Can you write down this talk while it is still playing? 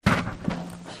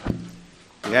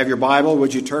you have your Bible,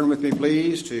 would you turn with me,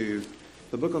 please, to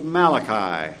the book of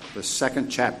Malachi, the second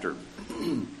chapter.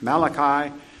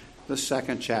 Malachi, the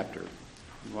second chapter.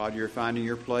 While you're finding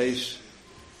your place,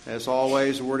 as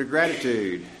always, a word of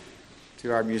gratitude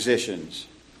to our musicians.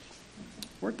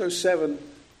 Weren't those 7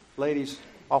 ladies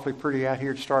awfully pretty out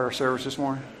here to start our service this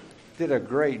morning? Did a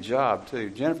great job, too.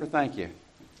 Jennifer, thank you.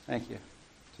 Thank you.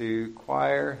 To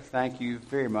choir, thank you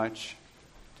very much.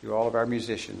 To all of our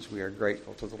musicians, we are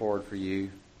grateful to the Lord for you.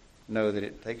 Know that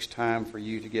it takes time for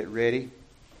you to get ready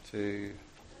to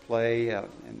play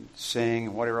and sing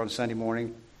and whatever on Sunday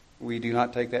morning. We do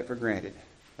not take that for granted.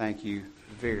 Thank you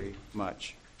very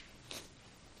much.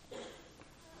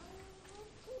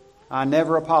 I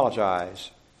never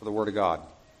apologize for the Word of God.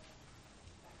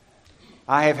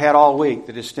 I have had all week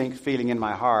the distinct feeling in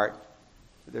my heart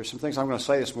that there's some things I'm going to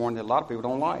say this morning that a lot of people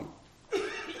don't like.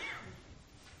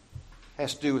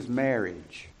 Has to do with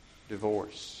marriage,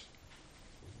 divorce.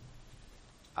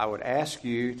 I would ask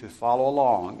you to follow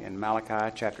along in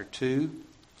Malachi chapter 2,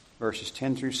 verses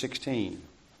 10 through 16.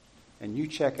 And you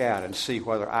check out and see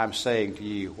whether I'm saying to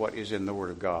you what is in the Word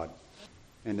of God.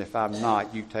 And if I'm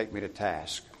not, you take me to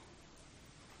task.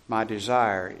 My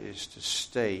desire is to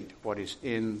state what is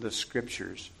in the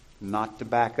Scriptures, not to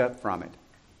back up from it.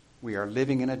 We are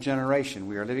living in a generation.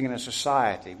 We are living in a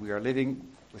society. We are living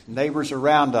with neighbors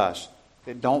around us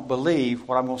that don't believe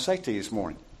what I'm going to say to you this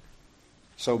morning.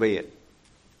 So be it.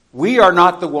 We are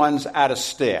not the ones out of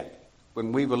step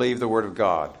when we believe the Word of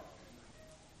God.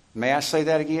 May I say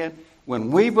that again?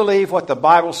 When we believe what the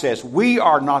Bible says, we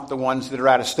are not the ones that are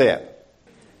out of step.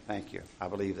 Thank you. I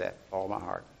believe that with all my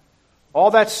heart.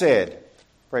 All that said,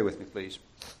 pray with me, please.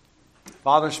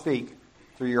 Father, speak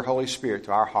through your Holy Spirit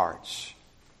to our hearts.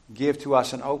 Give to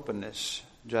us an openness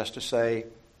just to say,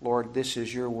 Lord, this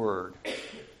is your word.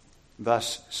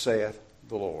 Thus saith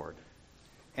the Lord.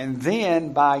 And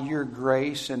then, by your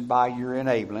grace and by your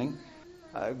enabling,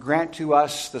 grant to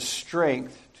us the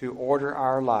strength to order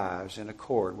our lives in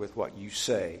accord with what you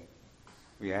say.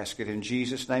 We ask it in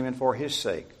Jesus' name and for his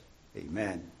sake.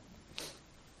 Amen.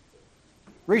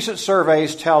 Recent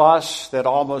surveys tell us that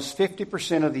almost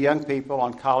 50% of the young people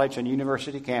on college and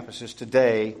university campuses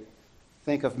today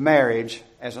think of marriage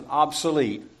as an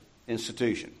obsolete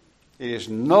institution. It is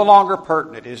no longer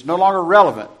pertinent. It is no longer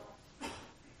relevant.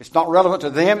 It's not relevant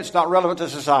to them. It's not relevant to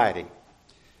society.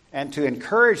 And to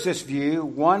encourage this view,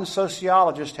 one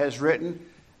sociologist has written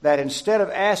that instead of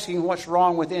asking what's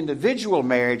wrong with individual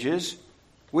marriages,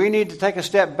 we need to take a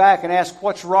step back and ask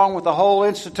what's wrong with the whole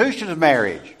institution of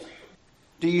marriage.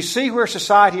 Do you see where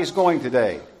society is going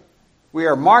today? We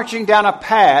are marching down a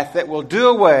path that will do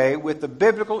away with the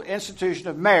biblical institution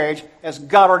of marriage as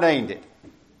God ordained it.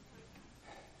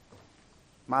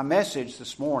 My message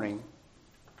this morning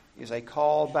is a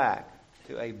call back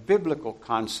to a biblical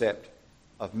concept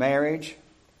of marriage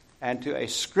and to a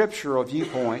scriptural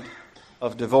viewpoint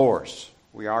of divorce.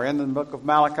 We are in the book of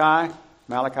Malachi.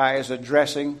 Malachi is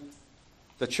addressing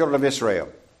the children of Israel.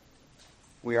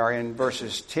 We are in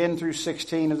verses 10 through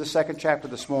 16 of the second chapter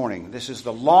this morning. This is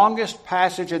the longest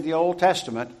passage in the Old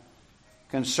Testament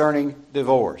concerning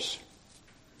divorce.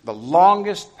 The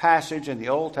longest passage in the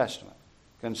Old Testament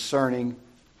concerning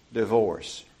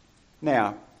divorce.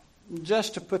 Now,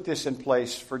 just to put this in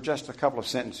place for just a couple of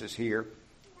sentences here,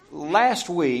 last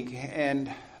week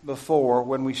and before,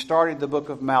 when we started the book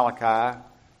of Malachi,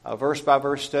 a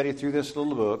verse-by-verse study through this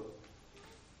little book,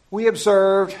 we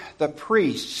observed the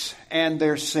priests and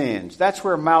their sins. That's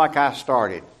where Malachi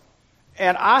started.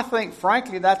 And I think,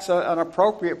 frankly, that's an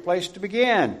appropriate place to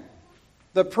begin.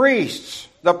 The priests,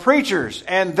 the preachers,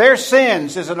 and their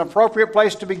sins is an appropriate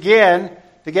place to begin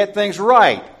to get things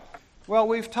right. Well,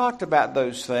 we've talked about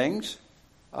those things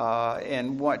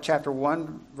in chapter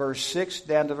 1, verse 6,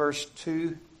 down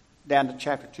to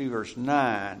chapter 2, verse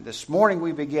 9. This morning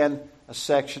we begin a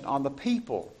section on the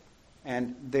people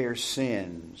and their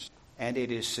sins. And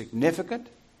it is significant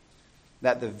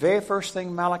that the very first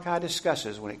thing Malachi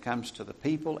discusses when it comes to the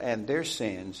people and their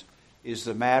sins is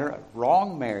the matter of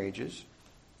wrong marriages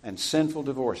and sinful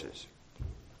divorces.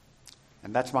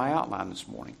 And that's my outline this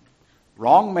morning.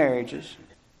 Wrong marriages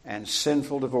and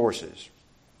sinful divorces.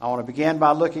 I want to begin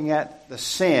by looking at the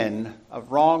sin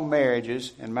of wrong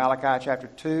marriages in Malachi chapter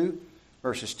 2,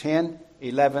 verses 10,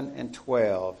 11, and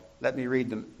 12. Let me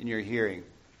read them in your hearing.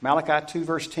 Malachi 2,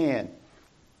 verse 10.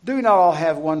 Do we not all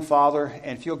have one Father?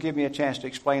 And if you'll give me a chance to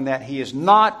explain that, he is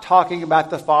not talking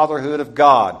about the fatherhood of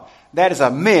God. That is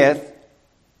a myth,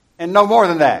 and no more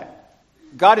than that.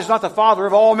 God is not the father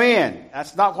of all men.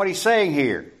 That's not what he's saying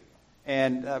here.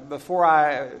 And before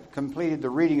I completed the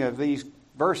reading of these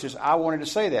verses, I wanted to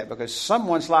say that because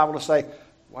someone's liable to say,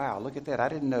 Wow, look at that. I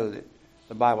didn't know that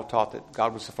the Bible taught that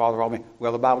God was the Father of all men.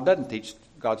 Well, the Bible doesn't teach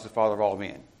God's the Father of all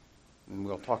men. And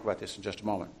we'll talk about this in just a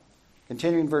moment.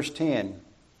 Continuing verse 10.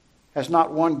 Has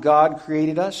not one God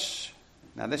created us?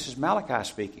 Now this is Malachi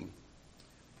speaking.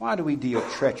 Why do we deal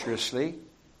treacherously,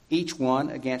 each one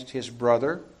against his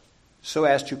brother, so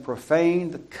as to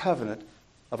profane the covenant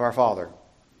of our Father?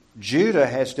 Judah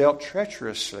has dealt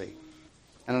treacherously,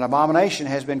 and an abomination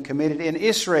has been committed in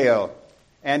Israel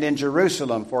and in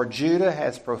Jerusalem, for Judah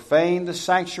hath profaned the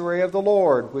sanctuary of the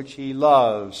Lord, which he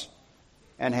loves,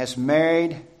 and has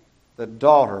married the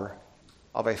daughter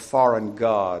of a foreign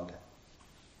god.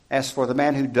 As for the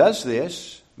man who does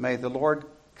this, may the Lord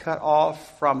cut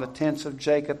off from the tents of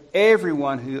Jacob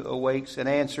everyone who awakes and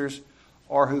answers,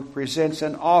 or who presents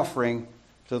an offering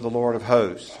to the Lord of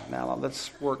hosts. Now let's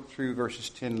work through verses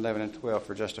 10, 11, and 12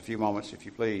 for just a few moments, if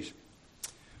you please.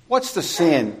 What's the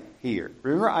sin here?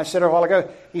 Remember, I said a while ago,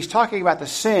 he's talking about the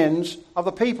sins of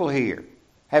the people here.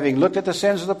 Having looked at the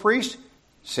sins of the priest,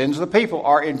 sins of the people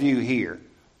are in view here.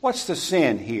 What's the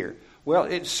sin here? Well,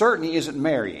 it certainly isn't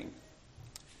marrying.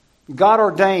 God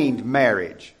ordained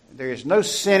marriage. There is no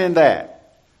sin in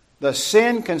that. The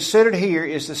sin considered here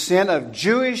is the sin of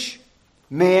Jewish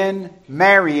men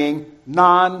marrying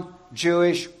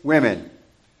non-Jewish women.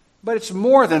 But it's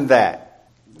more than that.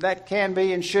 That can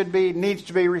be and should be, needs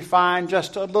to be refined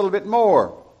just a little bit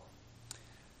more.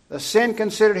 The sin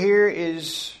considered here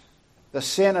is the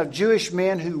sin of Jewish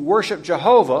men who worship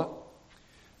Jehovah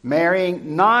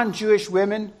marrying non-Jewish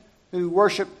women who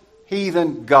worship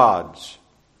heathen gods.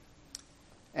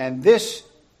 And this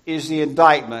is the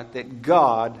indictment that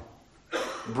God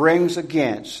brings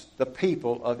against the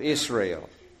people of Israel.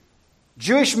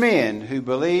 Jewish men who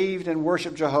believed and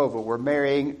worshiped Jehovah were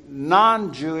marrying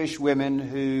non-Jewish women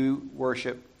who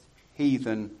worship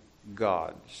heathen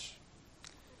gods.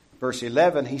 Verse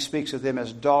 11, he speaks of them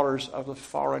as daughters of the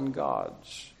foreign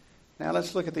gods. Now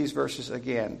let's look at these verses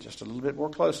again just a little bit more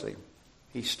closely.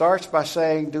 He starts by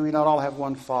saying, do we not all have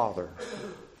one Father?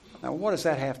 Now what does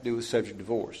that have to do with subject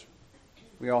divorce?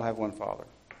 We all have one Father.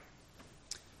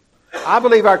 I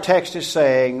believe our text is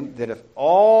saying that of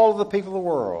all the people of the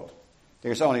world,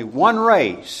 there's only one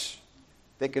race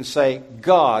that can say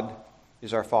God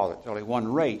is our Father. There's only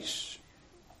one race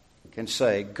that can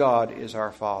say God is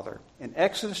our Father. In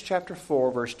Exodus chapter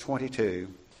 4, verse 22,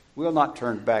 we'll not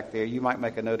turn back there. You might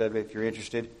make a note of it if you're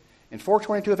interested. In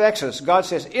 4:22 of Exodus, God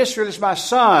says, Israel is my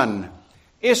son.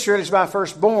 Israel is my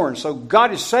firstborn. So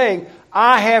God is saying,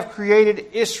 I have created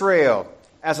Israel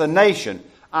as a nation.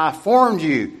 I formed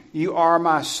you. You are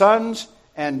my sons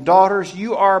and daughters.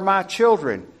 You are my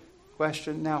children.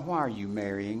 Question, now why are you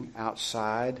marrying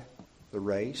outside the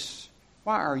race?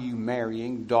 Why are you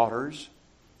marrying daughters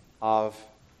of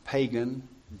pagan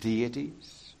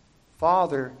deities?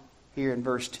 Father, here in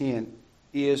verse 10,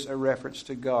 is a reference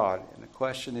to God. And the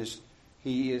question is,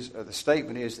 the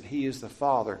statement is that he is the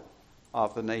father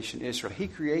of the nation Israel. He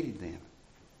created them.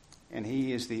 And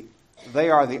they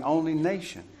are the only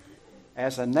nation,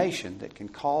 as a nation, that can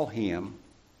call him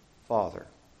Father.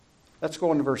 Let's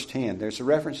go on to verse 10. There's a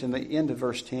reference in the end of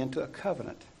verse 10 to a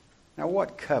covenant. Now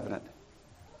what covenant?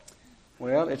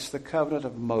 Well, it's the covenant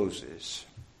of Moses.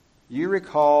 You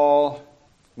recall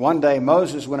one day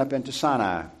Moses went up into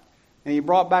Sinai and he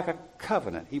brought back a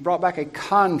covenant. He brought back a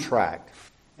contract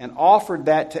and offered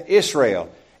that to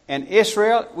Israel. And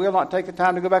Israel, we'll not take the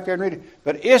time to go back there and read it,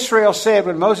 but Israel said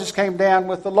when Moses came down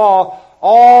with the law,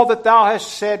 all that thou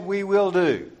hast said we will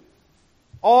do.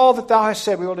 All that thou hast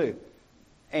said we will do.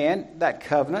 And that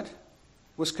covenant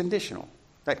was conditional.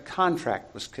 That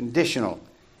contract was conditional.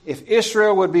 If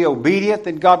Israel would be obedient,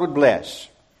 then God would bless.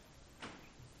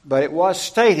 But it was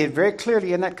stated very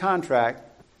clearly in that contract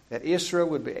that Israel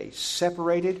would be a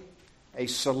separated, a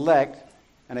select,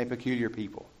 and a peculiar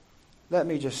people. Let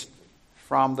me just,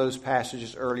 from those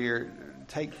passages earlier,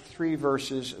 take 3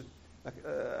 verses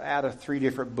out of 3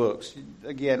 different books.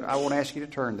 Again, I won't ask you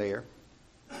to turn there.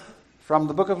 From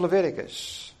the book of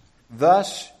Leviticus.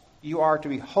 Thus you are to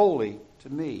be holy to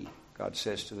me, God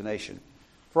says to the nation.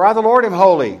 For I, the Lord, am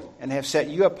holy, and have set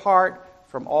you apart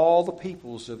from all the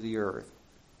peoples of the earth.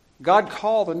 God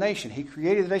called the nation. He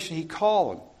created the nation. He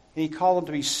called them. And he called them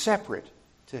to be separate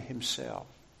to himself,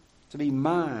 to be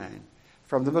mine.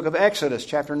 From the book of Exodus,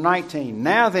 chapter 19.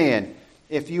 Now then,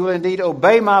 if you will indeed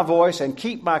obey my voice and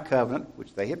keep my covenant,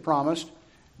 which they had promised,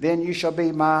 then you shall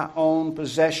be my own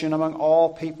possession among all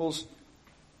peoples,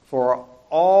 for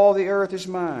all the earth is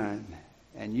mine,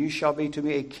 and you shall be to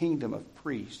me a kingdom of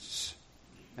priests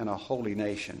and a holy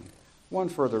nation. One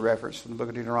further reference from the book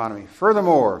of Deuteronomy.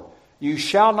 Furthermore, you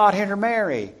shall not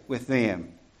intermarry with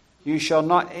them. You shall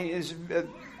not.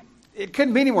 It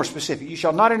couldn't be any more specific. You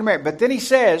shall not intermarry. But then he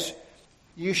says,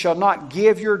 you shall not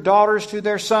give your daughters to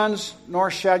their sons,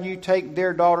 nor shall you take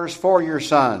their daughters for your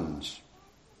sons.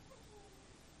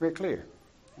 Very clear.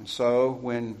 And so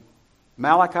when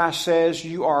Malachi says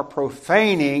you are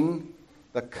profaning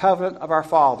the covenant of our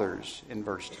fathers in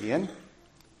verse 10,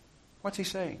 what's he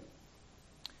saying?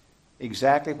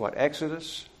 Exactly what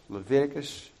Exodus,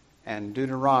 Leviticus, and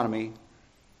Deuteronomy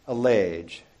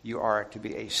allege. You are to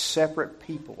be a separate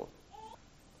people.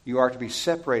 You are to be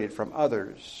separated from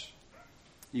others.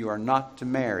 You are not to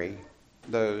marry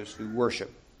those who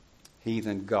worship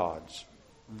heathen gods.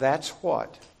 That's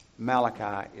what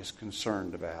Malachi is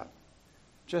concerned about.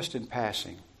 Just in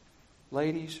passing,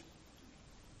 ladies,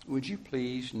 would you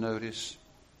please notice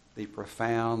the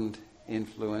profound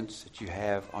influence that you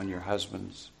have on your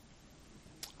husbands?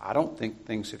 I don't think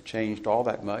things have changed all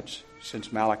that much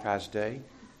since Malachi's day.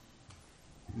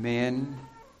 Men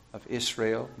of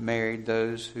Israel married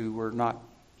those who were not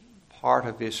part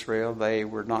of Israel. They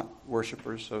were not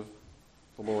worshipers of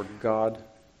the Lord God.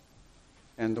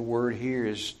 And the word here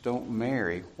is don't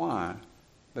marry. Why?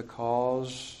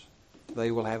 Because they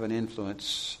will have an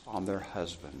influence on their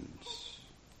husbands.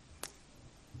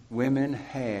 Women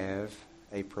have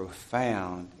a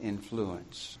profound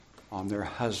influence on their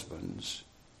husbands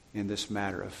in this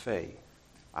matter of faith.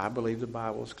 I believe the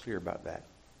Bible is clear about that.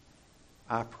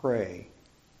 I pray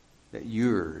that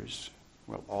yours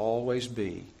will always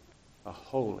be a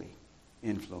holy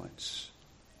influence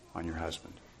on your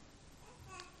husband.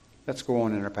 Let's go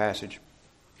on in our passage.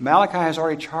 Malachi has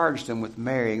already charged them with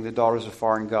marrying the daughters of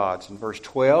foreign gods. In verse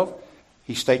 12,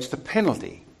 he states the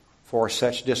penalty for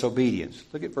such disobedience.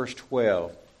 Look at verse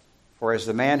 12. For as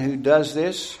the man who does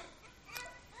this,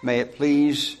 may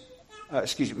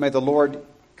the Lord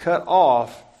cut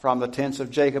off from the tents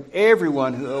of Jacob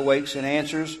everyone who awakes and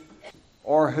answers,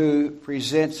 or who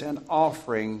presents an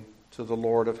offering to the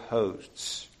Lord of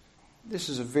hosts. This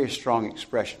is a very strong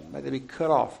expression. May they be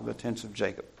cut off from the tents of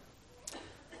Jacob.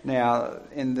 Now,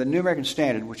 in the New American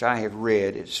Standard, which I have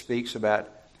read, it speaks about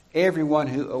everyone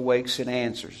who awakes and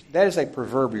answers. That is a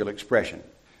proverbial expression.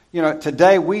 You know,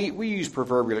 today we use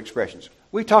proverbial expressions.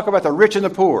 We talk about the rich and the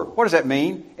poor. What does that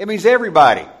mean? It means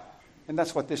everybody. And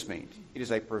that's what this means. It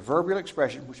is a proverbial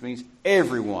expression which means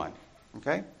everyone.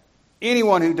 Okay?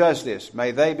 Anyone who does this,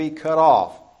 may they be cut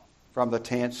off from the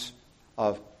tents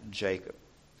of Jacob.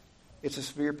 It's a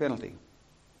severe penalty.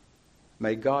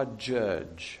 May God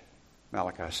judge,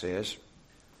 Malachi says,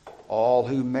 all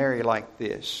who marry like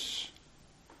this,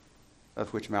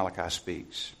 of which Malachi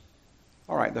speaks.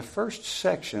 All right, the first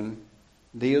section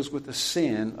deals with the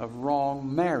sin of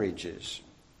wrong marriages.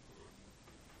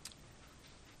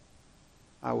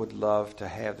 I would love to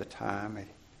have the time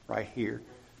right here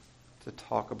to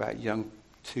talk about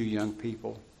two young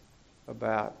people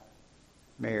about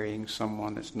marrying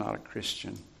someone that's not a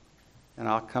Christian. And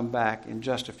I'll come back in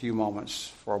just a few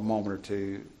moments for a moment or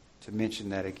two to mention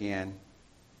that again.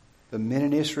 The men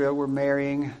in Israel were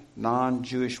marrying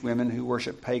non-Jewish women who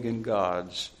worship pagan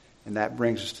gods. And that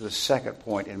brings us to the second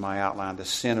point in my outline, the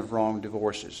sin of wrong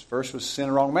divorces. First was sin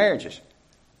of wrong marriages.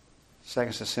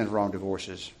 Second is the sin of wrong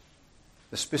divorces.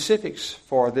 The specifics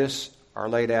for this are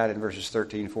laid out in verses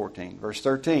 13 and 14. Verse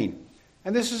 13,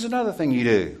 and this is another thing you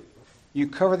do. You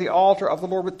cover the altar of the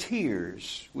Lord with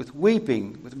tears, with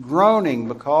weeping, with groaning,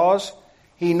 because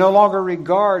he no longer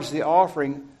regards the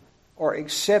offering or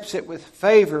accepts it with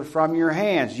favor from your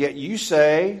hands. Yet you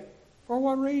say, for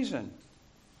what reason?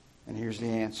 And here's the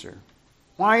answer.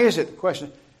 Why is it? The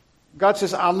question. God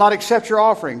says, I'll not accept your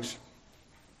offerings.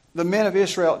 The men of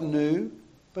Israel knew,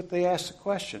 but they asked the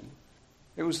question.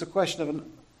 It was the question of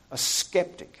a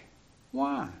skeptic.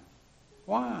 Why?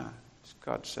 Why?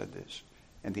 God said this.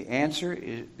 And the answer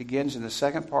begins in the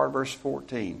second part of verse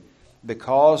 14.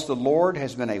 Because the Lord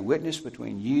has been a witness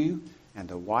between you and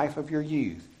the wife of your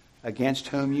youth, against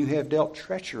whom you have dealt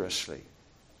treacherously,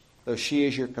 though she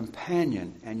is your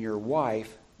companion and your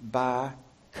wife by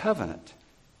covenant.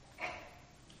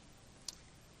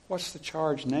 What's the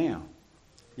charge now?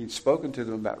 He'd spoken to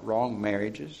them about wrong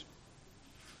marriages.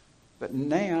 But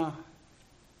now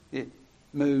it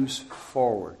moves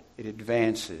forward. It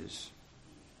advances.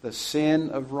 The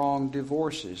sin of wrong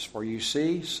divorces. For you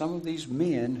see, some of these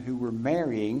men who were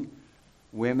marrying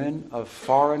women of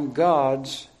foreign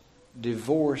gods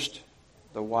divorced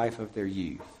the wife of their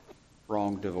youth.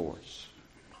 Wrong divorce.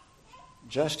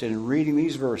 Just in reading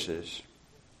these verses,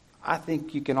 I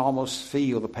think you can almost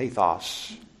feel the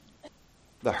pathos,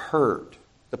 the hurt,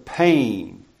 the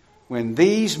pain, when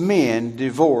these men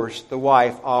divorced the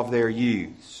wife of their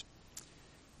youths.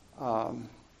 I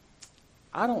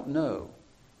don't know.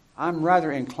 I'm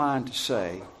rather inclined to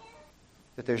say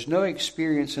that there's no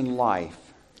experience in life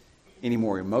any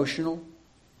more emotional,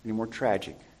 any more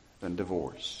tragic than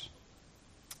divorce.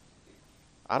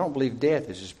 I don't believe death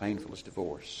is as painful as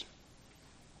divorce.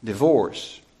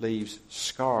 Divorce leaves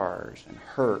scars and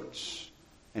hurts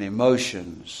and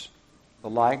emotions, the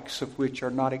likes of which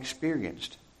are not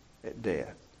experienced at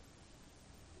death.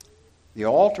 The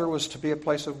altar was to be a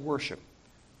place of worship,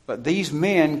 but these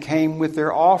men came with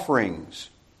their offerings.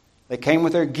 They came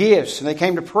with their gifts, and they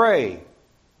came to pray.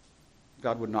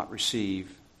 God would not receive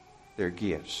their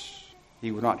gifts.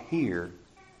 He would not hear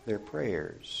their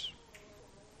prayers.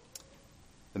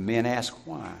 The men ask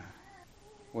why.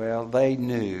 Well, they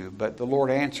knew, but the Lord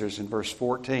answers in verse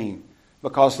 14,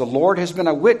 because the Lord has been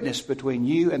a witness between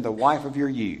you and the wife of your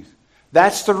youth.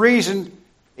 That's the reason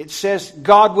it says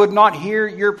God would not hear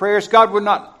your prayers. God would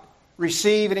not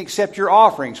receive and accept your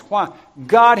offerings. Why?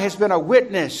 God has been a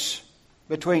witness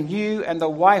between you and the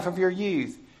wife of your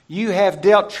youth. You have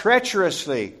dealt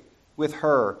treacherously with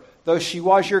her, though she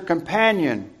was your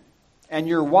companion and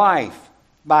your wife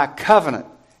by covenant.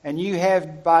 And you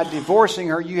have, by divorcing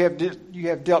her, you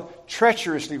have dealt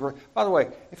treacherously with her. By the way,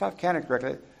 if I've counted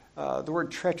correctly, the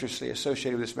word treacherously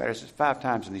associated with this matter is 5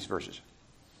 times in these verses.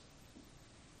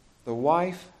 The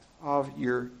wife of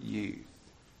your youth.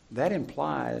 That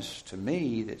implies to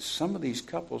me that some of these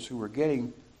couples who were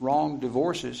getting wrong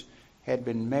divorces had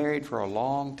been married for a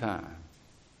long time.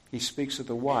 He speaks of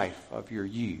the wife of your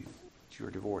youth that you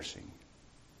are divorcing.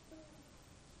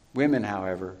 Women,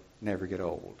 however, never get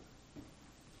old.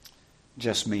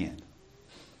 Just men.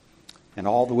 And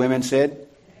all the women said,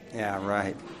 yeah,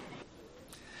 right.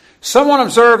 Someone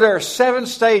observed there are 7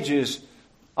 stages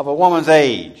of a woman's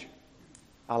age.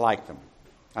 I like them.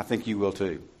 I think you will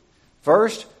too.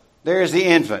 First, there is the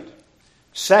infant.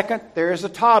 Second, there is the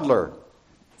toddler.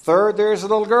 Third, there is a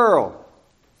little girl.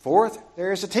 Fourth,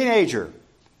 there is a teenager.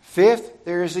 Fifth,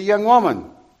 there is a young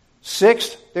woman.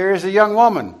 Sixth, there is a young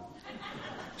woman.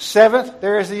 Seventh,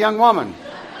 there is a young woman.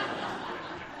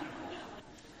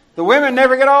 The women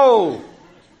never get old.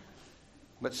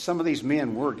 But some of these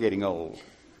men were getting old.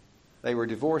 They were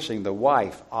divorcing the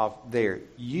wife of their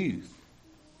youth,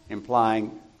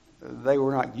 implying they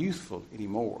were not youthful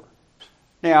anymore.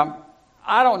 Now,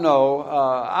 I don't know.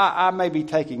 I may be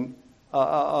taking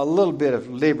a little bit of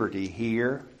liberty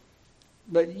here.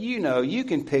 But you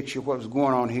can picture what was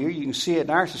going on here. You can see it in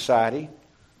our society.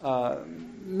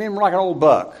 Men were like an old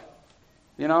buck.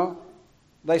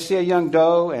 They see a young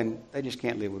doe and they just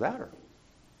can't live without her.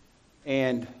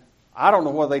 And I don't know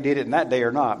whether they did it in that day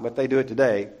or not, but they do it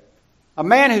today. A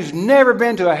man who's never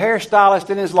been to a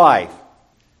hairstylist in his life.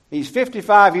 He's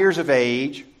 55 years of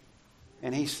age,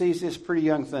 and he sees this pretty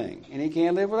young thing, and he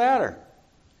can't live without her.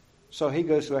 So he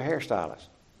goes to a hairstylist.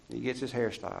 He gets his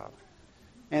hair styled.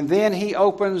 And then he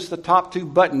opens the top 2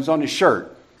 buttons on his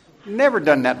shirt. Never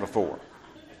done that before.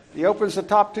 He opens the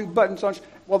top 2 buttons on his shirt.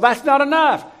 Well, that's not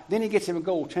enough. Then he gets him a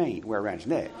gold chain to wear around his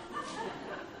neck.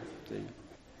 See?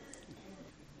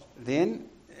 Then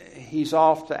he's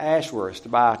off to Ashworth to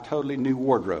buy a totally new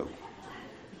wardrobe.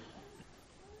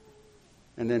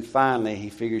 And then finally he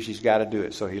figures he's got to do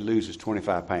it, so he loses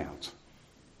 25 pounds.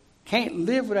 Can't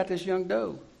live without this young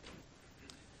doe.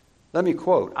 Let me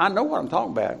quote. I know what I'm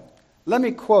talking about. Let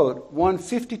me quote one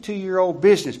 52-year-old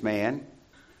businessman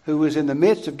who was in the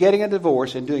midst of getting a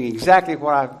divorce and doing exactly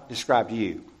what I've described to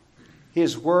you.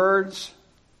 His words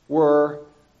were,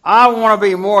 I want to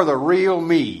be more the real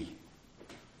me.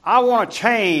 I want to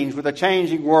change with a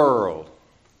changing world.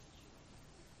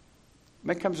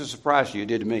 It comes as a surprise to you, it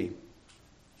did to me.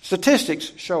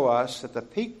 Statistics show us that the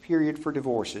peak period for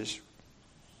divorces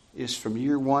is from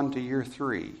year 1 to year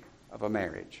 3 of a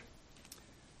marriage.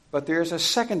 But there's a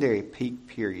secondary peak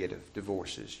period of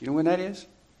divorces. You know when that is?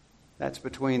 That's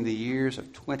between the years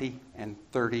of 20 and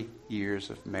 30 years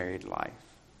of married life.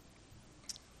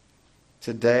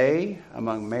 Today,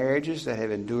 among marriages that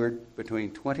have endured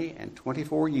between 20 and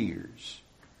 24 years,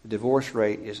 the divorce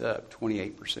rate is up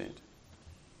 28%.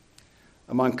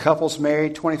 Among couples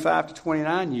married 25 to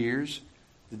 29 years,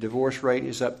 the divorce rate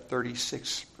is up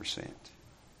 36%.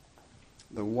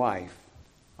 The wife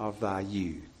of thy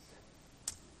youth.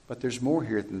 But there's more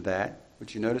here than that.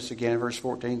 Would you notice again in verse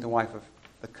 14, the wife of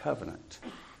the covenant.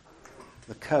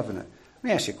 The covenant. Let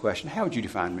me ask you a question. How would you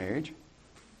define marriage?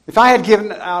 If I had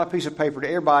given out a piece of paper to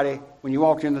everybody when you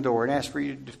walked in the door and asked for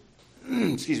you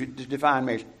to, to define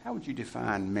marriage, how would you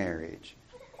define marriage?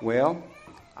 Well,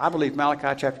 I believe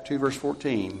Malachi chapter 2, verse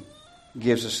 14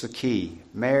 gives us the key.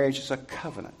 Marriage is a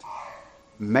covenant.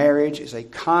 Marriage is a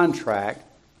contract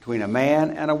between a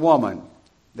man and a woman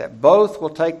that both will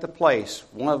take the place,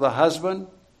 one of the husband,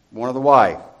 one of the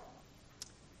wife.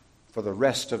 for the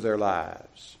rest of their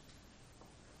lives.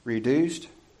 Reduced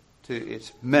to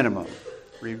its minimum.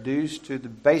 Reduced to the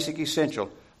basic essential.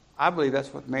 I believe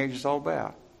that's what marriage is all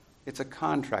about. It's a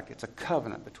contract. It's a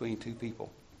covenant between two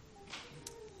people.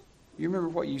 You remember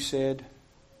what you said?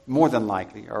 More than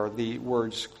likely are the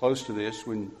words close to this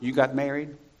when you got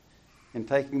married, and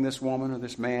taking this woman or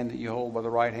this man that you hold by the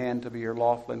right hand to be your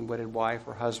lawful and wedded wife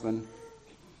or husband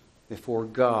before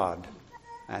God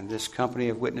and this company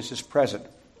of witnesses present.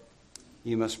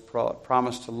 You must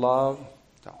promise to love,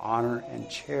 to honor, and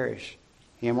cherish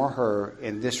him or her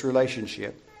in this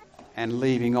relationship, and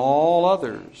leaving all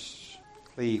others,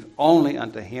 cleave only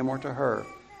unto him or to her,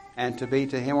 and to be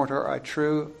to him or to her a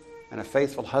true and a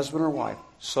faithful husband or wife,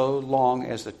 so long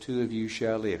as the two of you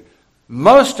shall live.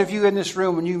 Most of you in this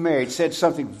room, when you married, said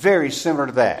something very similar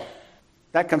to that.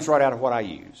 That comes right out of what I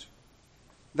use.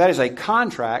 That is a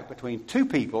contract between two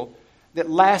people that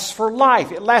lasts for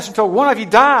life. It lasts until one of you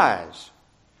dies.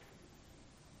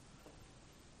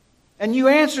 And you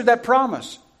answered that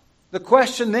promise. The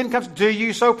question then comes, do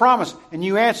you so promise? And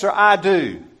you answer, I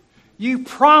do. You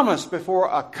promised before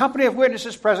a company of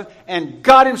witnesses present and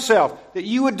God himself that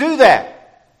you would do that.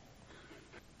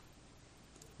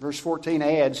 Verse 14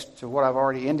 adds to what I've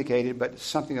already indicated, but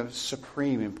something of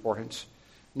supreme importance.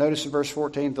 Notice in verse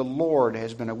 14, the Lord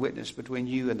has been a witness between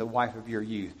you and the wife of your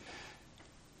youth.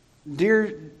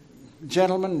 Dear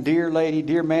gentleman, dear lady,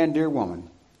 dear man, dear woman,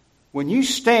 when you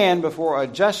stand before a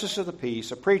justice of the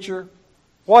peace, a preacher,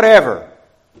 whatever,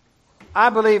 I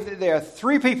believe that there are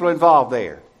three people involved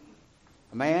there.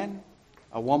 A man,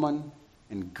 a woman,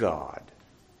 and God.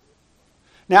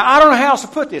 Now, I don't know how else to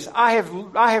put this.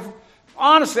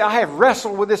 Honestly, I have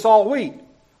wrestled with this all week.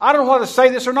 I don't know whether to say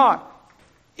this or not.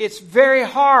 It's very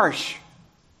harsh.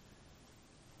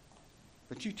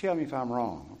 But you tell me if I'm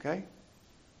wrong, okay?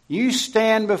 You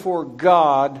stand before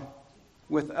God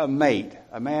with a mate,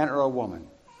 a man or a woman,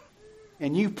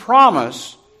 and you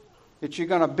promise that you're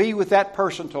going to be with that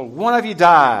person until one of you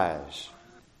dies.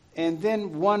 And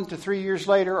then 1 to 3 years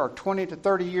later, or 20 to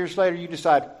 30 years later, you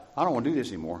decide, I don't want to do this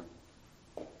anymore.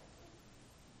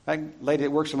 That lady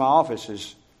that works in my office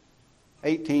is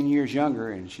 18 years younger,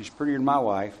 and she's prettier than my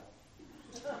wife.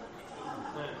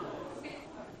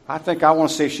 I think I want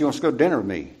to see if she wants to go to dinner with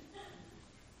me.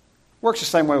 Works the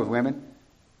same way with women.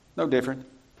 No different.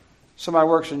 Somebody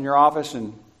works in your office,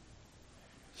 and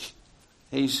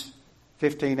he's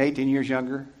 15, 18 years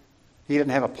younger. He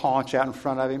doesn't have a paunch out in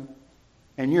front of him.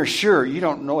 And you're sure, you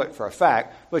don't know it for a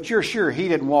fact, but you're sure he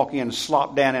didn't walk in and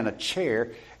slop down in a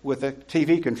chair with a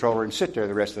TV controller and sit there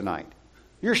the rest of the night.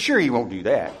 You're sure he won't do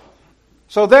that.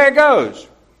 So there it goes.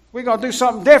 We're going to do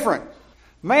something different.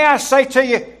 May I say to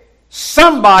you,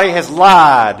 somebody has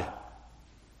lied.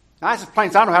 Now, that's as plain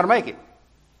as I know how to make it.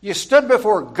 You stood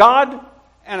before God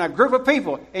and a group of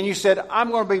people, and you said,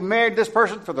 I'm going to be married to this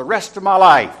person for the rest of my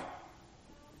life.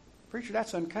 Preacher,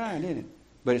 that's unkind, isn't it?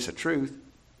 But it's the truth.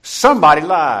 Somebody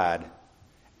lied.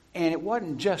 And it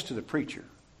wasn't just to the preacher.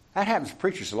 That happens to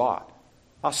preachers a lot.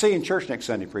 I'll see you in church next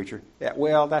Sunday, preacher. Yeah,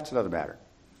 well, that's another matter.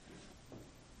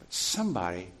 But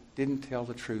somebody didn't tell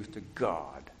the truth to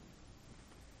God.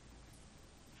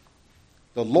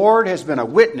 The Lord has been a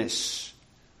witness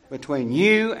between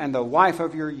you and the wife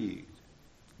of your youth.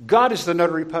 God is the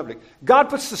notary public. God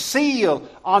puts the seal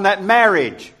on that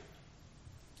marriage.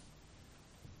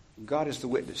 God is the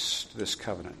witness to this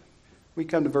covenant. We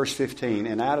come to verse 15,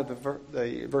 and out of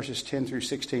the verses 10 through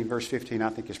 16, verse 15 I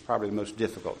think is probably the most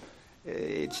difficult.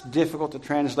 It's difficult to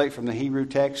translate from the Hebrew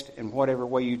text, and whatever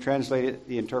way you translate it,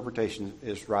 the interpretation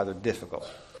is rather difficult.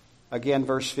 Again,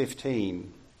 verse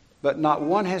 15. But not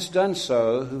one has done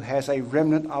so who has a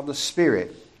remnant of the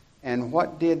Spirit. And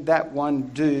what did that one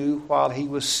do while he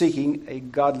was seeking a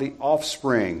godly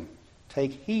offspring?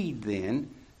 Take heed then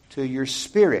to your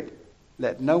spirit.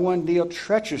 Let no one deal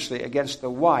treacherously against the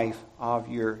wife of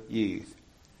your youth.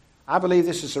 I believe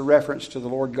this is a reference to the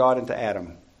Lord God and to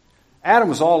Adam. Adam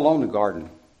was all alone in the garden.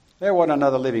 There wasn't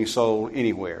another living soul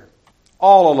anywhere.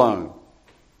 All alone.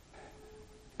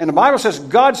 And the Bible says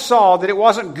God saw that it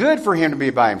wasn't good for him to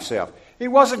be by himself. It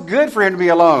wasn't good for him to be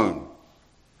alone.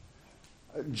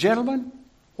 Gentlemen,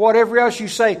 whatever else you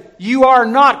say, you are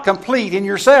not complete in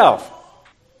yourself.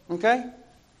 Okay?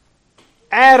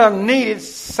 Adam needed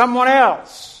someone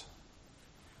else.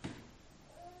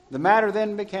 The matter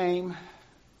then became,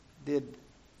 did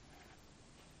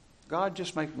God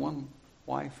just make one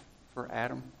wife for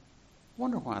Adam?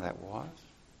 Wonder why that was.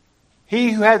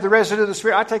 He who had the residue of the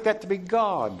Spirit, I take that to be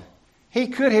God. He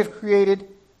could have created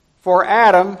for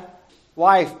Adam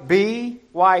wife B,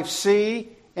 wife C,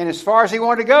 and as far as he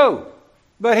wanted to go.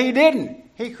 But he didn't.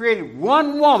 He created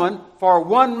one woman for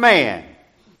one man.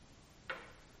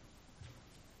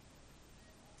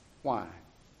 Why?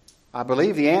 I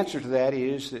believe the answer to that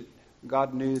is that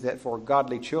God knew that for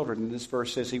godly children, this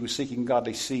verse says he was seeking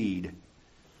godly seed.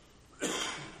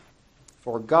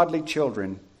 For godly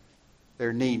children,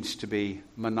 there needs to be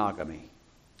monogamy.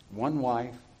 One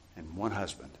wife and one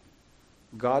husband.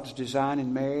 God's design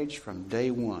in marriage from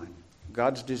day one.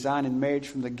 God's design in marriage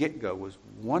from the get-go was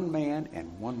one man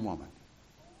and one woman.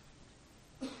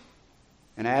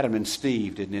 And Adam and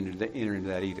Steve didn't enter into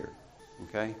that either.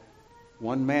 Okay?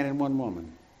 One man and one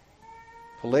woman.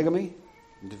 Polygamy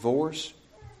and divorce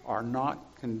are not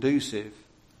conducive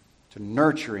to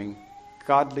nurturing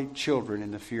godly children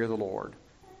in the fear of the Lord.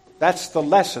 That's the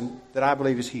lesson that I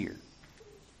believe is here.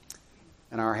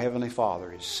 And our Heavenly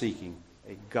Father is seeking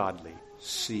a godly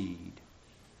seed.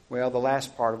 Well, the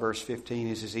last part of verse 15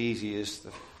 is as easy as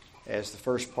the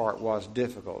first part was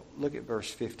difficult. Look at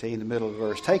verse 15, the middle of the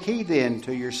verse. Take heed then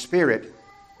to your spirit,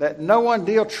 that no one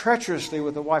deal treacherously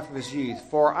with the wife of his youth.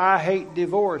 For I hate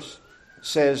divorce,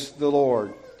 says the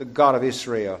Lord, the God of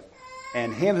Israel,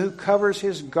 and him who covers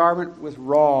his garment with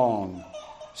wrong,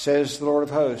 says the Lord of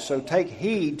hosts. So take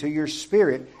heed to your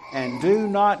spirit, and do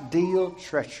not deal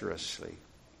treacherously.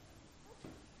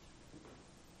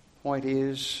 Point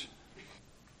is,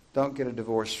 don't get a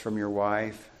divorce from your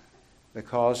wife,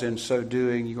 because in so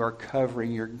doing you are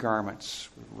covering your garments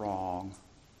with wrong.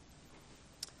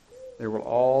 There will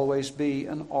always be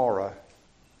an aura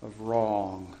of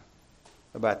wrong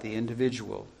about the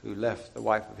individual who left the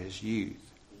wife of his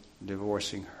youth,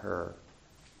 divorcing her.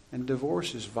 And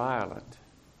divorce is violent.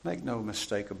 Make no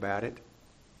mistake about it.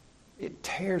 It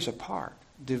tears apart.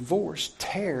 Divorce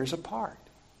tears apart.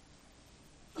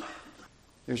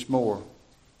 There's more.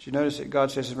 Did you notice that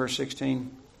God says in verse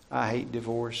 16, I hate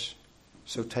divorce,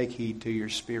 so take heed to your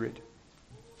spirit.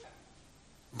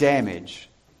 Damage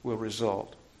will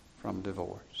result from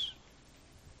divorce.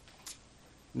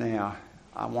 Now,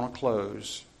 I want to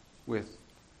close with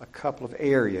a couple of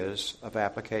areas of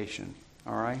application.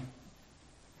 All right?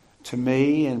 To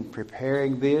me, in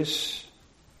preparing this,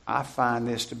 I find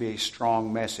this to be a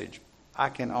strong message. I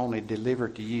can only deliver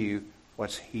to you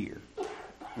what's here.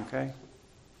 Okay?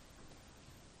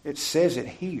 It says it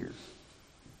here.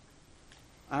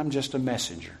 I'm just a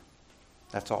messenger.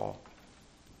 That's all.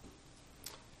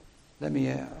 Let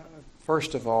me,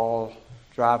 first of all,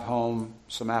 drive home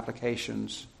some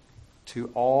applications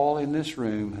to all in this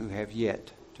room who have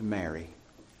yet to marry.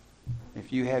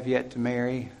 If you have yet to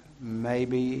marry,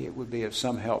 maybe it would be of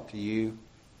some help to you.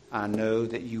 I know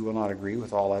that you will not agree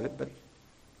with all of it, but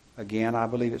again, I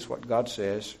believe it's what God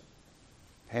says.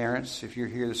 Parents, if you're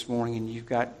here this morning and you've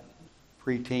got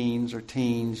preteens or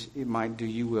teens, it might do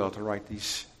you well to write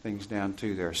these things down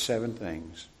too. There are 7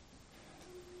 things.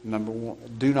 Number 1,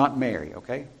 do not marry,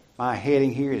 okay? My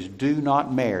heading here is do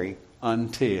not marry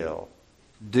until.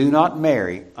 Do not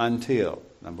marry until,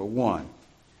 number 1,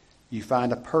 you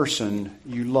find a person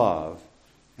you love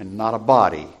and not a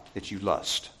body that you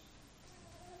lust.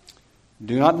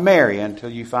 Do not marry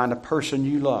until you find a person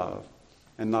you love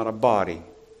and not a body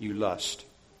you lust.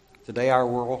 Today our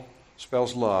world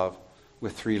spells love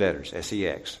with 3 letters,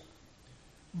 S-E-X.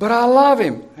 But I love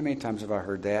him. How many times have I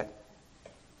heard that?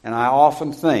 And I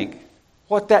often think,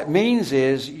 what that means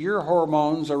is your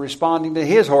hormones are responding to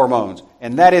his hormones,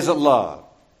 and that isn't love.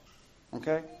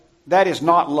 Okay? That is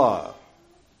not love.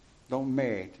 Don't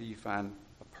marry till you find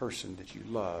a person that you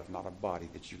love, not a body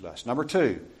that you lust. Number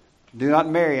 2, do not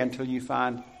marry until you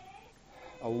find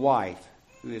a wife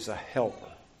who is a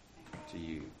helper to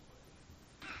you.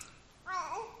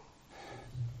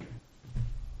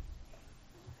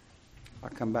 I'll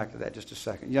come back to that just a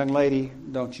second. Young lady,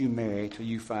 don't you marry till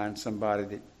you find somebody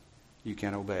that you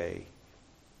can obey.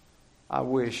 I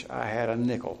wish I had a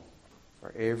nickel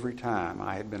for every time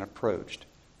I had been approached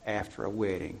after a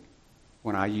wedding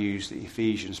when I used the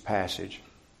Ephesians passage.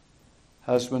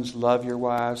 Husbands, love your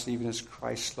wives even as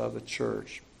Christ loved the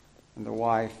church, and the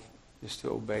wife is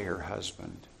to obey her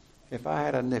husband. If I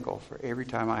had a nickel for every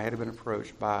time I had been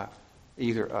approached by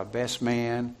either a best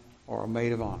man or a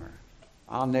maid of honor,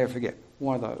 I'll never forget.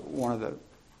 One of the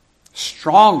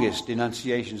strongest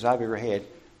denunciations I've ever had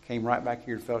came right back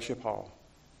here to Fellowship Hall.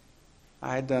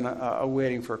 I had done a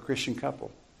wedding for a Christian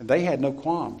couple, and they had no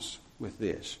qualms with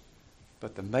this.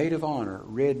 But the maid of honor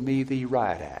read me the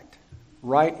riot act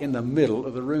right in the middle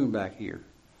of the room back here.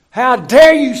 How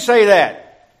dare you say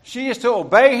that? She is to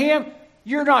obey him?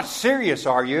 You're not serious,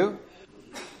 are you?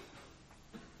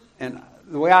 And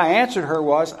the way I answered her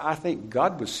was, I think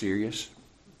God was serious.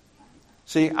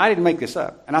 See, I didn't make this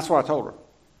up, and that's what I told her.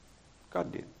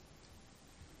 God did.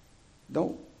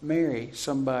 Don't marry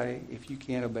somebody if you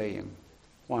can't obey him.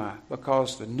 Why?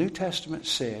 Because the New Testament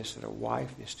says that a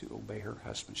wife is to obey her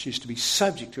husband. She's to be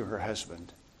subject to her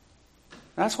husband.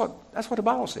 That's what the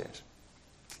Bible says.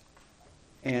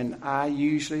 And I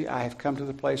have come to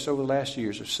the place over the last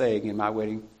years of saying in my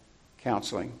wedding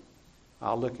counseling,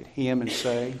 I'll look at him and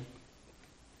say,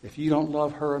 if you don't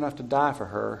love her enough to die for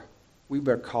her, we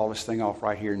better call this thing off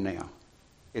right here and now.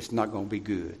 It's not going to be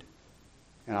good.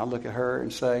 And I'll look at her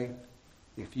and say,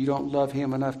 if you don't love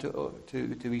him enough to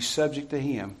be subject to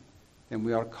him, then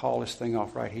we ought to call this thing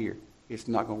off right here. It's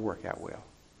not going to work out well.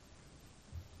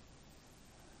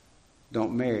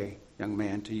 Don't marry, young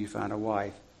man, until you find a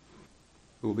wife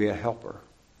who will be a helper.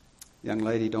 Young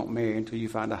lady, don't marry until you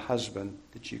find a husband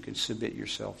that you can submit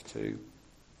yourself to.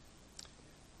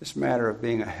 This matter of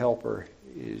being a helper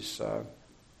is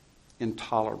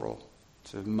intolerable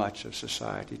to much of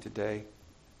society today.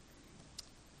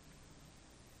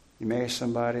 You marry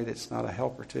somebody that's not a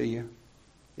helper to you,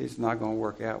 it's not going to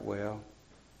work out well.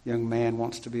 Young man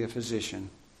wants to be a physician.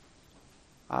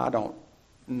 I don't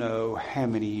know how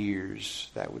many years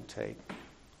that would take.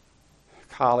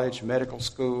 College, medical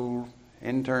school,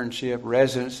 internship,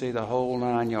 residency, the whole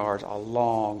 9 yards, a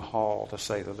long haul to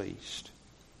say the least.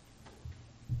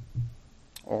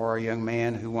 Or a young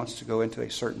man who wants to go into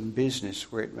a certain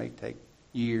business where it may take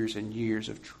years and years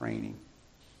of training.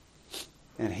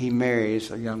 And he marries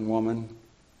a young woman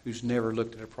who's never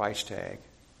looked at a price tag,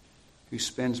 who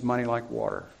spends money like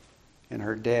water. And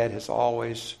her dad has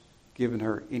always given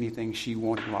her anything she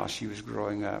wanted while she was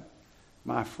growing up.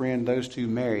 My friend, those two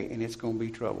marry, and it's going to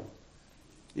be trouble.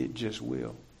 It just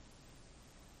will.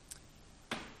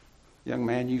 Young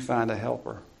man, you find a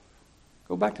helper.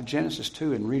 Go back to Genesis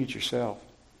 2 and read it yourself.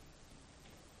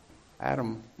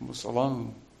 Adam was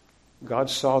alone.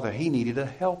 God saw that he needed a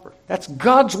helper. That's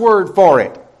God's word for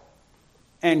it.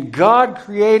 And God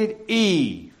created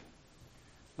Eve.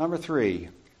 Number 3,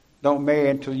 don't marry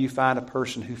until you find a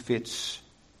person who fits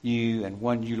you and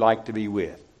one you like to be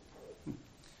with.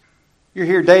 You're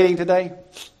here dating today.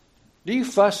 Do you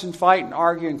fuss and fight and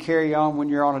argue and carry on when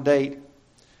you're on a date?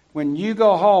 When you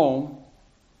go home,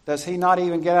 does he not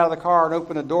even get out of the car and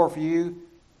open the door for you?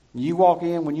 You walk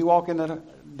in, when you walk in the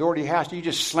door to your house, do you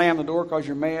just slam the door because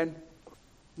you're mad?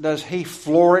 Does he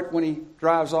floor it when he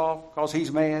drives off because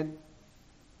he's mad?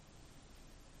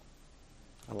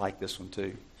 I like this one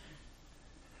too.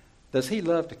 Does he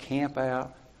love to camp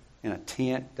out in a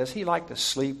tent? Does he like to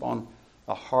sleep on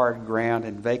a hard ground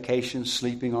and vacation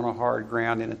sleeping on a hard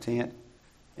ground in a tent?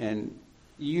 And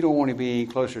you don't want to be any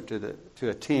closer to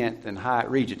a tent than Hyatt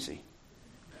Regency.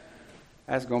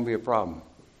 That's going to be a problem.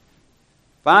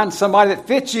 Find somebody that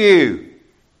fits you,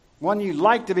 one you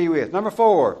like to be with. Number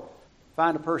 4,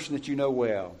 find a person that you know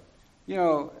well. You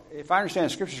know, if I understand the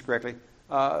scriptures correctly,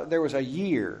 there was a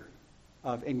year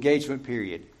of engagement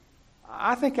period.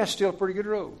 I think that's still a pretty good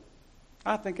rule.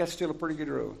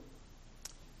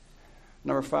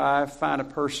 Number 5, find a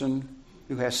person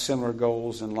who has similar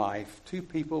goals in life. 2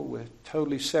 people with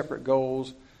totally separate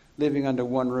goals living under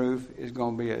one roof is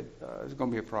going to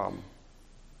be a problem.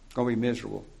 It's going to be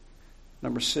miserable.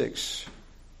 Number 6,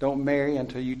 don't marry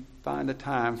until you find a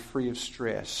time free of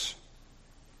stress.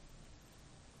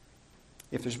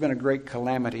 If there's been a great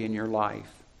calamity in your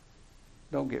life,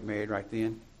 don't get married right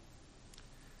then.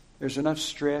 There's enough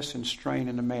stress and strain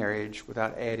in a marriage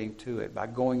without adding to it by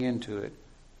going into it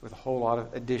with a whole lot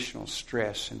of additional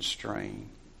stress and strain.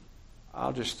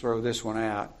 I'll just throw this one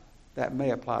out. That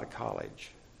may apply to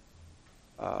college.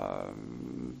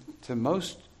 To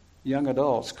most young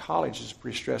adults, college is a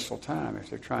pretty stressful time if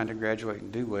they're trying to graduate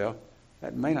and do well.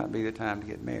 That may not be the time to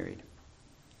get married,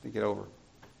 to get over.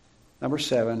 Number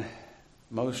 7,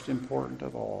 most important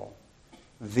of all,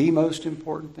 the most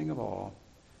important thing of all,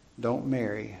 don't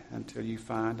marry until you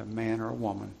find a man or a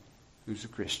woman who's a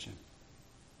Christian.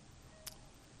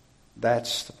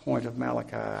 That's the point of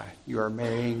Malachi. You are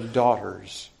marrying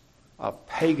daughters of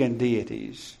pagan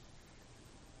deities,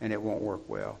 and it won't work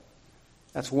well.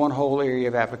 That's one whole area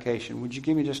of application. Would you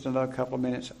give me just another couple of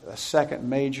minutes? A second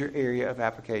major area of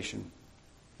application.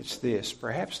 It's this.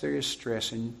 Perhaps there is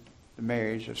stress in the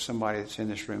marriage of somebody that's in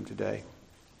this room today.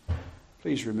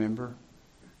 Please remember,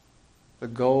 the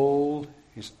goal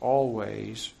is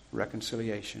always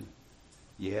reconciliation.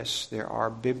 Yes, there are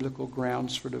biblical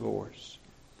grounds for divorce.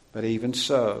 But even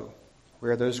so,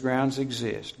 where those grounds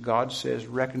exist, God says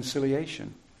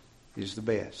reconciliation is the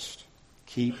best.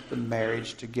 Keep the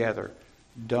marriage together.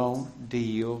 Don't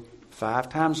deal, 5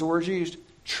 times the word's used,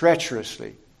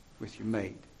 treacherously with your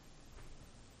mate.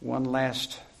 One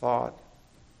last thought.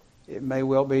 It may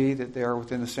well be that there are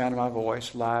within the sound of my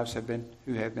voice lives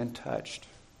who have been touched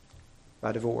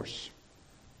by divorce.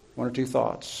 1 or 2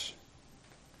 thoughts.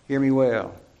 Hear me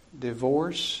well.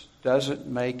 Divorce doesn't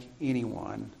make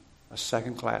anyone a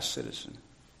second-class citizen.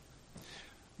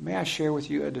 May I share with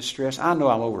you a distress? I know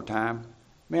I'm over time.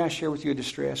 May I share with you a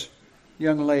distress? A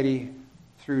young lady,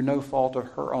 through no fault of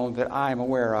her own that I am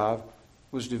aware of,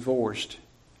 was divorced.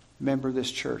 Member of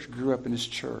this church, grew up in this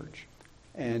church,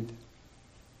 and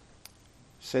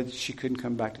said she couldn't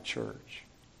come back to church.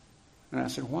 And I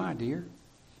said, why, dear?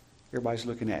 Everybody's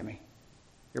looking at me.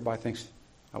 Everybody thinks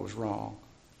I was wrong.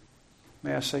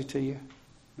 May I say to you,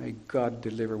 may God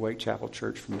deliver Wake Chapel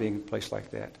Church from being a place like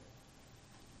that.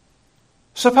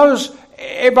 Suppose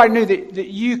everybody knew that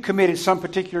you committed some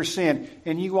particular sin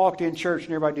and you walked in church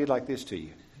and everybody did like this to you.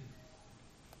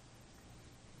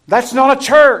 That's not a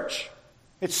church.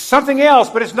 It's something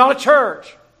else, but it's not a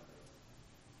church.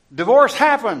 Divorce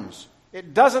happens.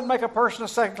 It doesn't make a person a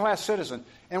second-class citizen.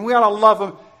 And we ought to love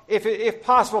them, if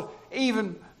possible,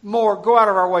 even more. Go out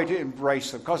of our way to embrace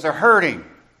them because they're hurting.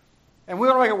 And we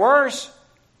want to make it worse.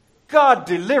 God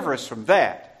deliver us from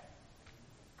that.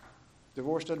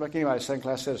 Divorce doesn't make anybody a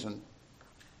second-class citizen.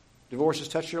 Divorce has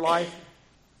touched your life.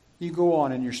 You go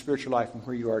on in your spiritual life from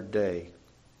where you are today.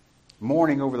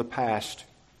 Mourning over the past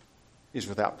is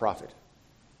without profit.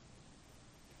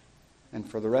 And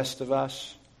for the rest of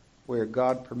us, where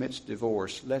God permits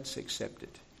divorce, let's accept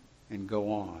it and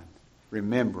go on,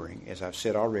 remembering, as I've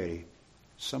said already,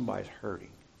 somebody's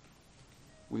hurting.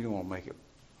 We don't want to make it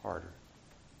harder.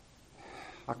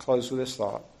 I'll close with this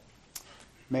thought.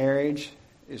 Marriage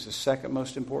is the second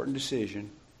most important decision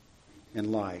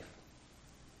in life.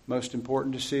 Most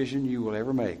important decision you will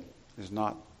ever make is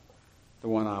not the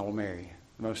one I will marry.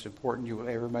 The most important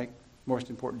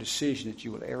decision that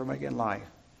you will ever make in life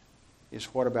is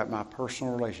what about my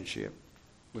personal relationship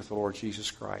with the Lord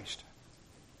Jesus Christ.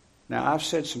 Now, I've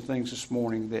said some things this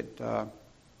morning that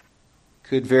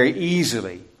could very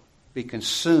easily be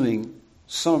consuming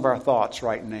some of our thoughts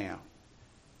right now.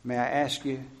 May I ask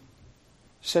you,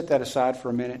 set that aside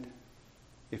for a minute.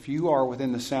 If you are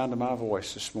within the sound of my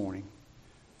voice this morning,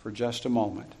 for just a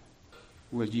moment,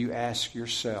 will you ask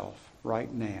yourself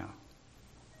right now,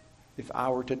 if I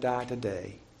were to die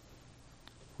today,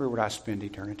 where would I spend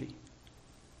eternity?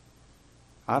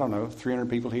 I don't know,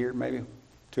 300 people here, maybe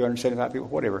 275 people,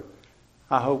 whatever.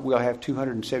 I hope we'll have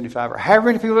 275 or however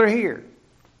many people are here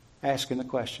asking the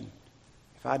question,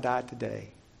 if I died today,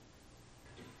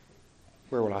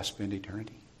 where will I spend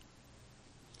eternity?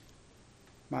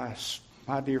 My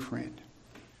dear friend,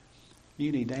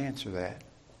 you need to answer that.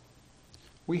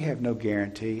 We have no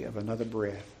guarantee of another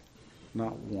breath,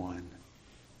 not one.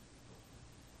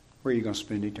 Where are you going to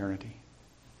spend eternity?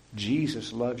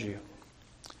 Jesus loves you.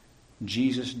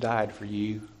 Jesus died for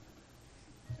you.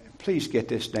 Please get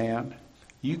this down.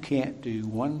 You can't do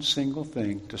one single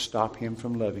thing to stop him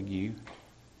from loving you.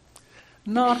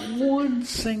 Not one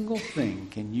single thing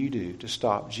can you do to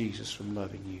stop Jesus from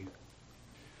loving you.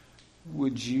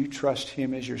 Would you trust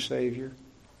him as your Savior?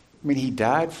 I mean, he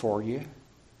died for you.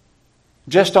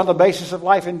 Just on the basis of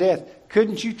life and death.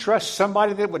 Couldn't you trust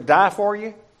somebody that would die for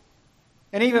you?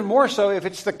 And even more so if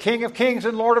it's the King of Kings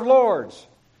and Lord of Lords.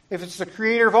 If it's the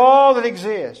Creator of all that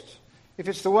exists. If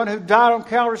it's the one who died on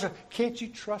Calvary. Can't you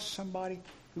trust somebody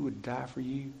who would die for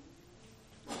you?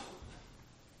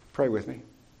 Pray with me.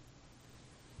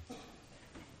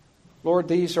 Lord,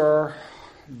 these are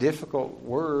difficult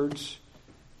words.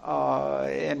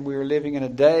 And we're living in a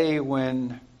day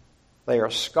when they are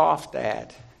scoffed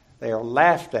at. They are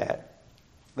laughed at.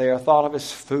 They are thought of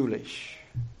as foolish.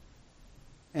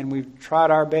 And we've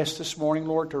tried our best this morning,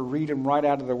 Lord, to read them right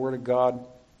out of the Word of God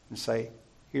and say,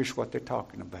 here's what they're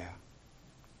talking about.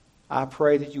 I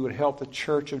pray that you would help the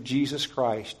Church of Jesus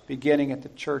Christ, beginning at the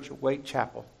church at Wake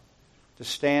Chapel, to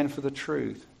stand for the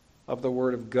truth of the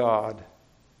Word of God,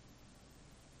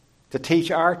 to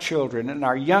teach our children and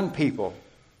our young people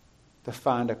to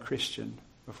find a Christian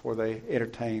before they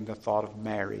entertain the thought of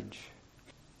marriage.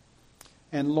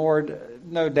 And Lord,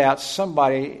 no doubt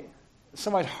somebody's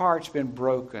heart's been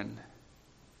broken.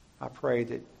 I pray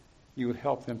that you would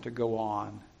help them to go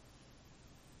on.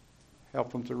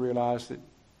 Help them to realize that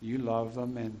you love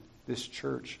them and this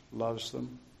church loves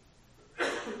them.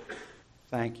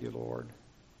 Thank you, Lord,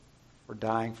 for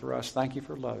dying for us. Thank you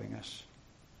for loving us.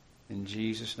 In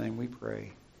Jesus' name we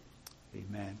pray.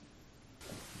 Amen.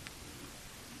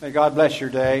 May God bless your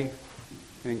day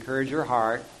and encourage your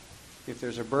heart. If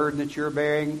there's a burden that you're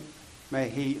bearing, may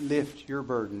he lift your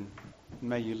burden. And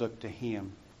may you look to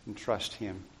him and trust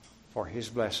him for his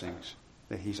blessings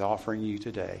that he's offering you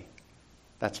today.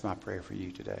 That's my prayer for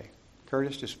you today.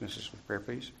 Curtis, dismiss us with prayer,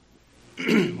 please.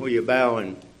 Will you bow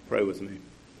and pray with me?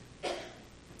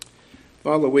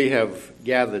 Father, we have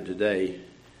gathered today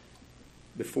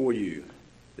before you,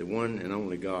 the one and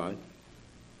only God,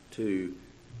 to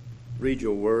read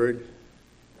your word,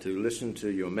 to listen to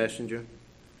your messenger,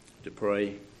 to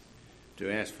pray,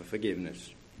 to ask for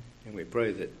forgiveness. And we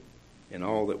pray that in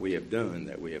all that we have done,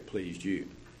 that we have pleased you.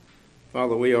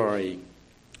 Father, we are a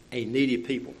needy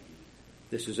people.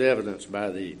 This is evidenced by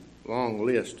the long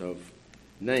list of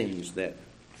names that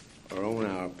are on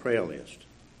our prayer list.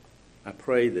 I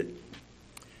pray that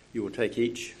you will take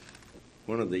each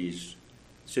one of these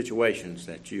situations,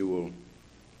 that you will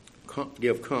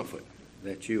give comfort,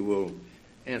 that you will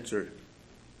answer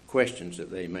questions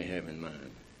that they may have in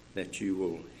mind, that you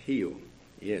will heal.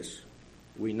 Yes,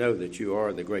 we know that you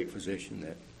are the great physician,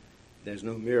 that there's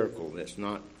no miracle that's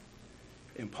not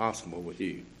impossible with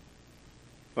you.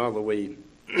 Father, we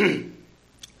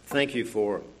thank you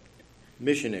for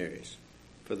missionaries,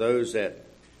 for those that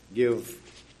give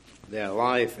their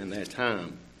life and their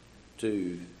time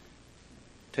to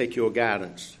take your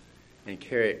guidance and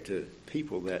carry it to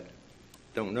people that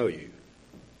don't know you.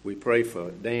 We pray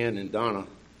for Dan and Donna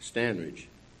Standridge,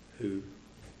 who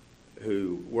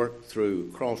work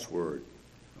through Crossword,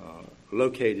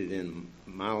 located in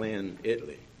Milan,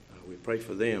 Italy. We pray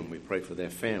for them. We pray for their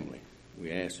family.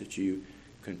 We ask that you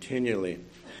continually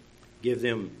give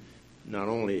them not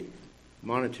only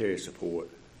monetary support,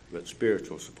 but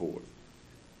spiritual support.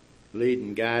 Lead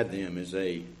and guide them as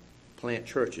they plant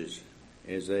churches,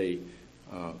 as they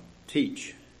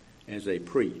teach, as they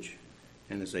preach,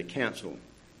 and as they counsel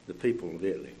the people of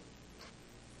Italy.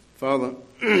 Father,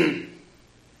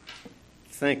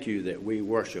 thank you that we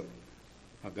worship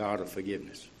a God of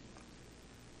forgiveness.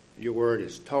 Your word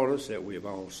has taught us that we have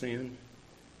all sinned,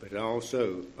 but it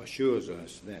also assures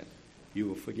us that you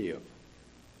will forgive.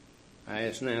 I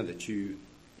ask now that you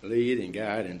lead and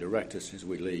guide and direct us as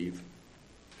we leave.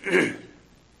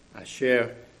 I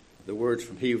share the words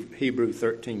from Hebrew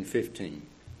 13:15.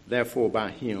 Therefore,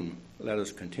 by him, let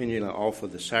us continually offer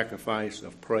the sacrifice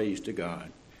of praise to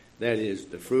God. That is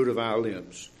the fruit of our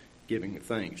lips, giving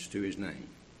thanks to his name.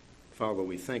 Father,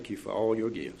 we thank you for all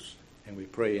your gifts, and we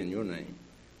pray in your name,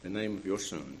 the name of your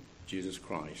Son, Jesus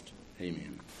Christ.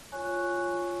 Amen.